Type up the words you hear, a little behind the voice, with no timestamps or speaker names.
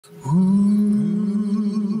You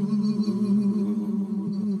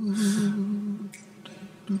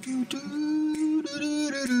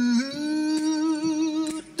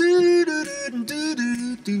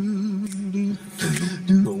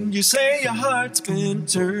say your heart's been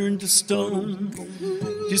turned to stone.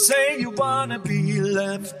 You say you wanna be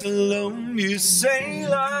left alone. You say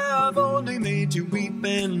love only made you weep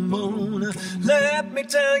and moan. Let me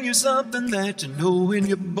tell you something that you know in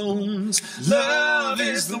your bones. Love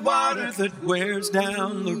is the water that wears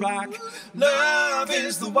down the rock. Love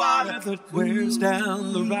is the water that wears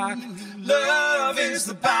down the rock. Love is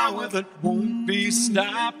the power that won't be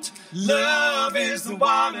stopped. Love is the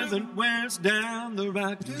water that wears down the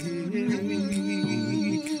rock.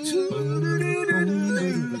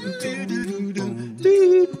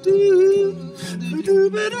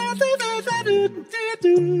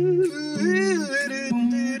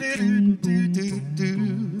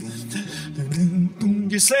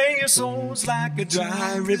 You say your soul's like a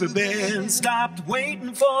dry riverbed, stopped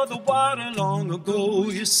waiting for the water long ago.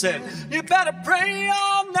 You said you better pray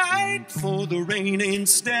all night for the rain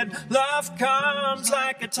instead. Love comes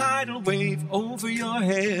like a tidal wave over your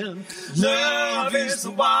head. Love is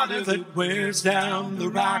the water that wears down the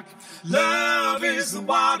rock. Love is the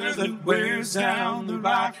water that wears down the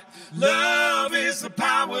rock. Love is the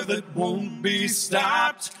power that won't be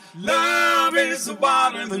stopped. Love is the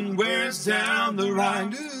water that wears down the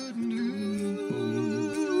rock.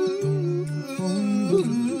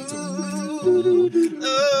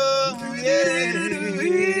 Oh, yeah.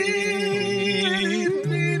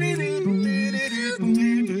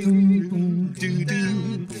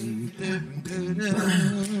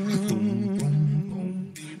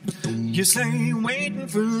 You say waiting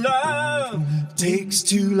for love takes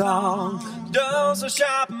too long, dulls a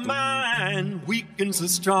sharp mind, weakens the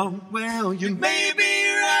strong. Well, you may be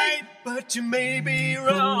right, but you may be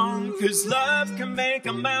wrong, 'cause love can make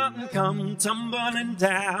a mountain come tumbling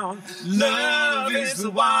down. Love is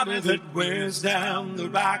the water that wears down the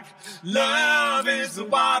rock. Love is the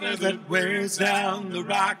water that wears down the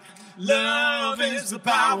rock. Love is the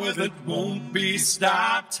power that won't be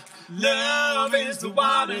stopped. Love is the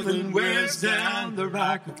water that wears down the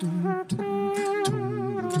rock.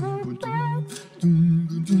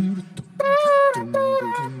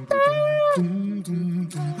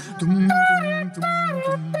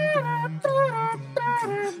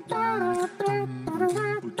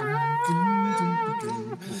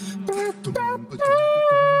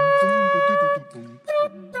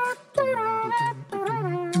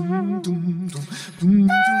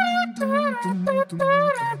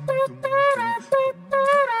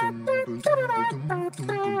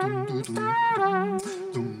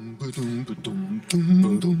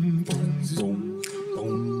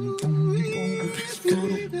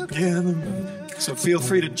 So feel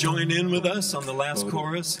free to join in with us on the last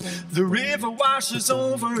chorus. The river washes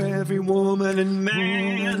over every woman and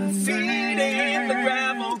man, feet in the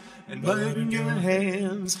gravel and mud in your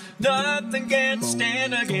hands. Nothing can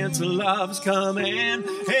stand against love's command.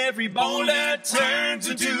 Every boulder turns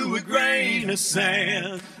into a grain of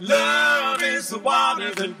sand. Love is the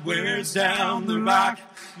water that wears down the rock.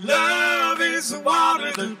 Love is the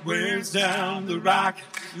water that wears down the rock.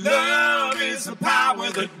 Love is the power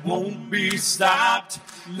that won't be stopped.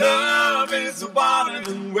 Love is the water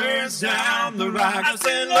that wears down the rock. I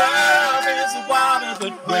said love is the water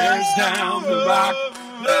that wears down the rock.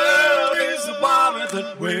 Love is the water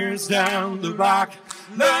that wears down the rock.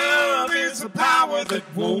 Love is the power that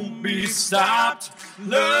won't be stopped.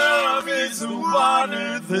 Love is the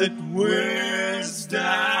water that wears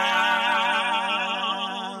down.